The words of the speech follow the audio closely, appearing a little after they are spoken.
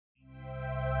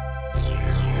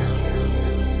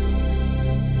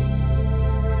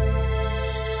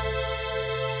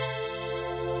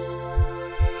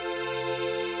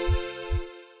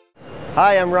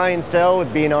Hi, I'm Ryan Stell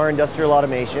with B&R Industrial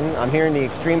Automation. I'm here in the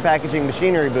Extreme Packaging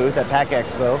Machinery booth at Pack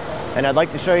Expo, and I'd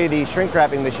like to show you the shrink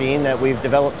wrapping machine that we've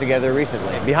developed together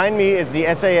recently. Behind me is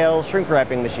the SAL shrink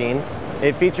wrapping machine.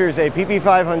 It features a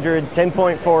PP500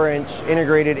 10.4-inch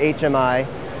integrated HMI.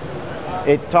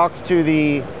 It talks to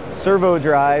the servo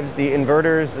drives, the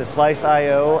inverters, the Slice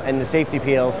I/O, and the safety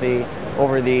PLC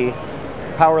over the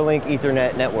PowerLink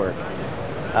Ethernet network.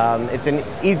 It's an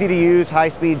easy-to-use,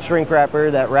 high-speed shrink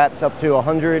wrapper that wraps up to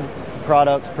 100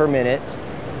 products per minute,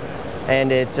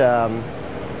 and it's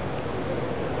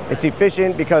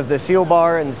efficient because the seal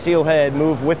bar and the seal head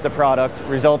move with the product,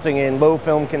 resulting in low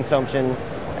film consumption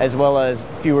as well as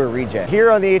fewer rejects.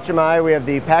 Here on the HMI, we have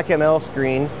the PackML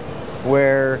screen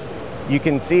where you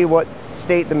can see what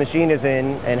state the machine is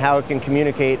in and how it can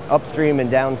communicate upstream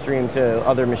and downstream to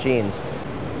other machines.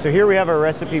 So here we have a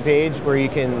recipe page where you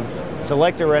can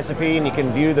select a recipe and you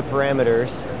can view the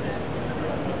parameters.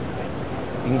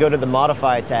 You can go to the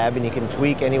Modify tab and you can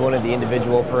tweak any one of the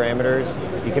individual parameters.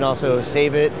 You can also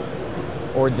save it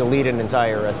or delete an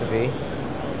entire recipe.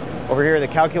 Over here, the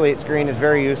Calculate screen is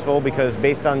very useful because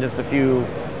based on just a few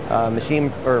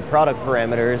machine or product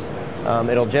parameters,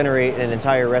 it'll generate an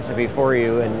entire recipe for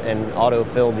you and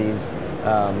auto-fill these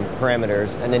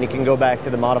parameters. And then you can go back to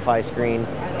the Modify screen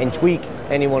and tweak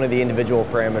any one of the individual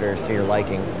parameters to your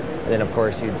liking. And then of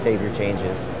course you'd save your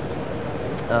changes.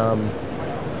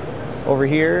 Over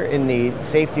here in the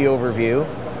safety overview,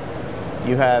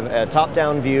 you have a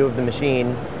top-down view of the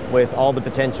machine with all the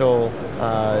potential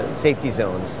safety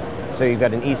zones. So you've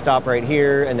got an e-stop right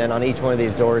here, and then on each one of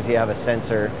these doors you have a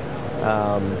sensor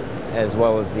as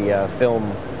well as the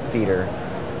film feeder.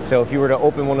 So if you were to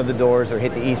open one of the doors or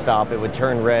hit the e-stop, it would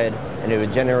turn red and it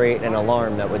would generate an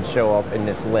alarm that would show up in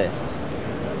this list.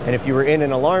 And if you were in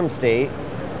an alarm state,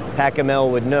 PackML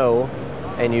would know,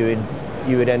 and you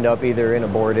would end up either in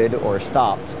aborted or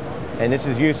stopped. And this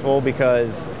is useful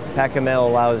because PackML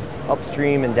allows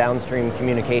upstream and downstream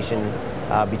communication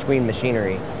between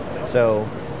machinery. So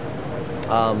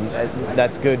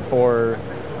that's good for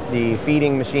the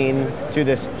feeding machine to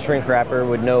this shrink wrapper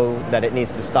would know that it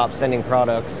needs to stop sending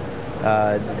products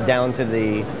down to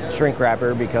the shrink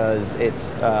wrapper because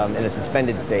it's in a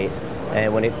suspended state.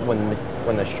 And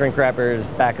when the shrink wrapper is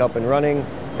back up and running,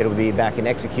 it'll be back in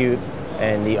execute,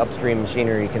 and the upstream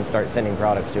machinery can start sending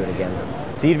products to it again.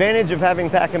 The advantage of having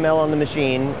PackML on the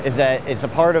machine is that it's a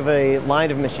part of a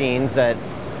line of machines that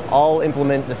all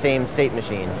implement the same state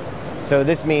machine. So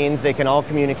this means they can all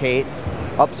communicate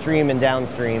upstream and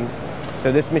downstream.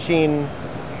 So this machine,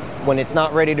 when it's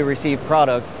not ready to receive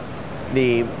product,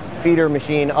 the feeder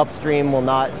machine upstream will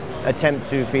not attempt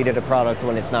to feed it a product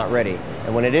when it's not ready.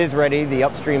 And when it is ready, the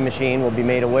upstream machine will be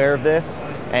made aware of this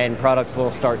and products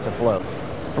will start to flow.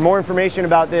 For more information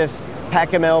about this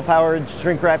PackML powered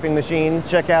shrink wrapping machine,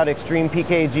 check out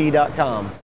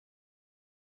extremepkg.com.